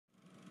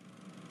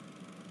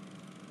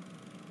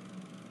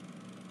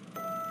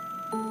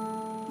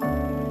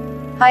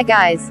Hi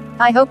guys,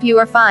 I hope you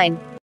are fine.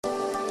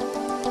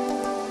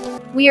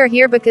 We are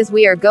here because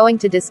we are going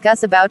to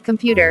discuss about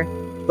computer.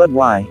 But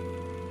why?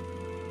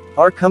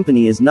 Our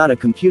company is not a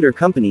computer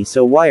company,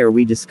 so why are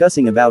we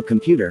discussing about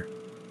computer?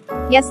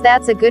 Yes,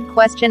 that's a good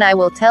question. I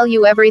will tell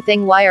you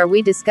everything. Why are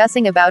we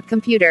discussing about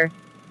computer?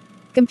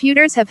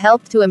 Computers have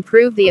helped to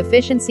improve the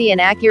efficiency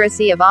and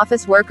accuracy of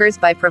office workers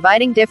by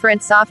providing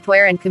different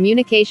software and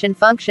communication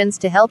functions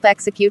to help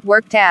execute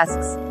work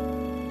tasks.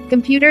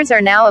 Computers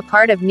are now a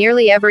part of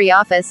nearly every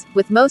office,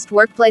 with most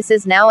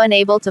workplaces now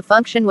unable to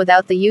function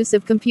without the use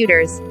of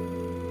computers.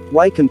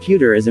 Why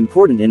computer is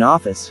important in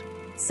office?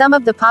 Some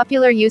of the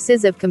popular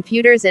uses of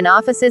computers in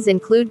offices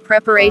include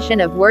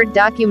preparation of Word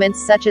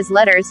documents such as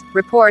letters,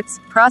 reports,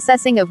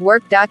 processing of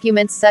work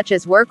documents such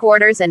as work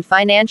orders and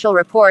financial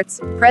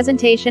reports,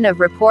 presentation of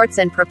reports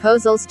and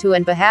proposals to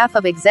and behalf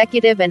of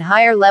executive and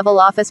higher level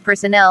office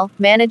personnel,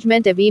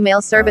 management of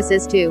email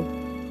services too.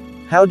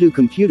 How do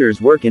computers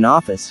work in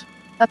office?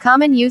 A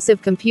common use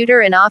of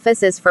computer in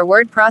office is for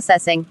word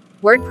processing.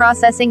 Word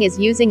processing is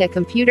using a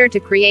computer to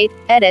create,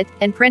 edit,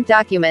 and print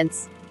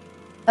documents.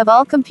 Of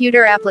all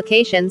computer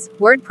applications,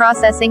 word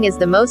processing is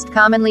the most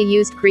commonly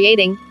used,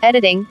 creating,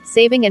 editing,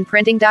 saving and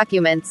printing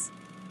documents.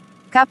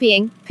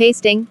 Copying,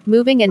 pasting,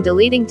 moving and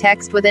deleting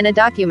text within a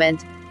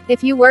document.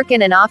 If you work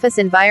in an office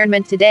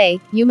environment today,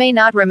 you may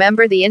not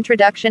remember the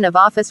introduction of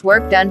office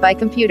work done by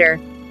computer.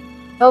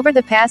 Over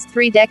the past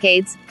 3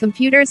 decades,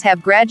 computers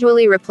have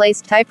gradually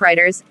replaced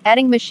typewriters,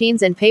 adding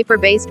machines and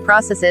paper-based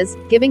processes,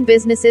 giving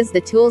businesses the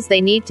tools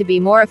they need to be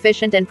more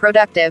efficient and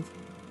productive.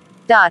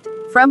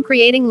 From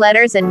creating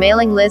letters and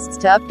mailing lists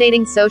to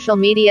updating social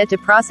media to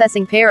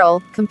processing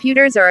payroll,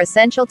 computers are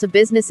essential to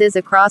businesses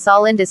across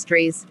all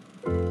industries.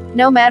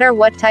 No matter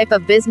what type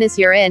of business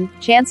you're in,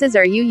 chances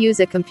are you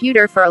use a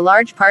computer for a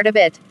large part of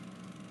it.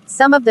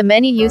 Some of the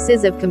many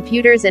uses of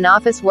computers in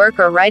office work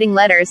are writing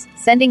letters,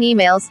 sending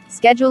emails,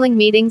 scheduling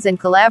meetings and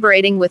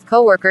collaborating with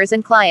coworkers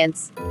and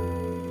clients.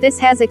 This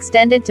has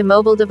extended to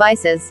mobile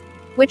devices,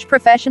 which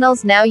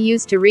professionals now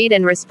use to read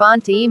and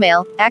respond to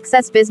email,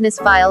 access business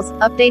files,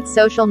 update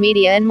social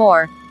media and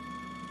more.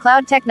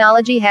 Cloud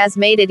technology has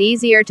made it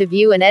easier to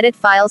view and edit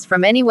files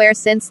from anywhere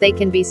since they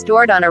can be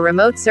stored on a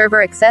remote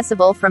server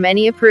accessible from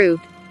any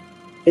approved.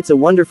 It's a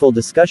wonderful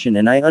discussion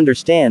and I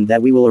understand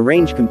that we will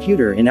arrange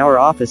computer in our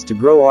office to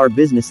grow our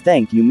business.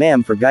 Thank you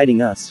ma'am for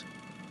guiding us.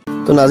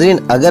 तो नाज़रीन,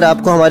 अगर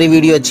आपको हमारी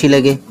video अच्छी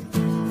लगे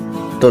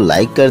तो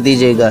like कर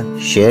दीजिएगा,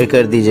 शेयर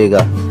कर दीजिएगा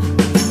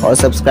और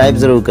सब्सक्राइब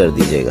ज़रूर कर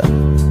दीजिएगा।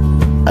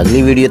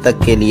 अगली वीडियो तक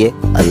के लिए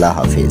अल्लाह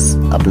हाफिज़।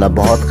 अपना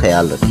बहुत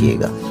ख्याल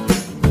रखिएगा।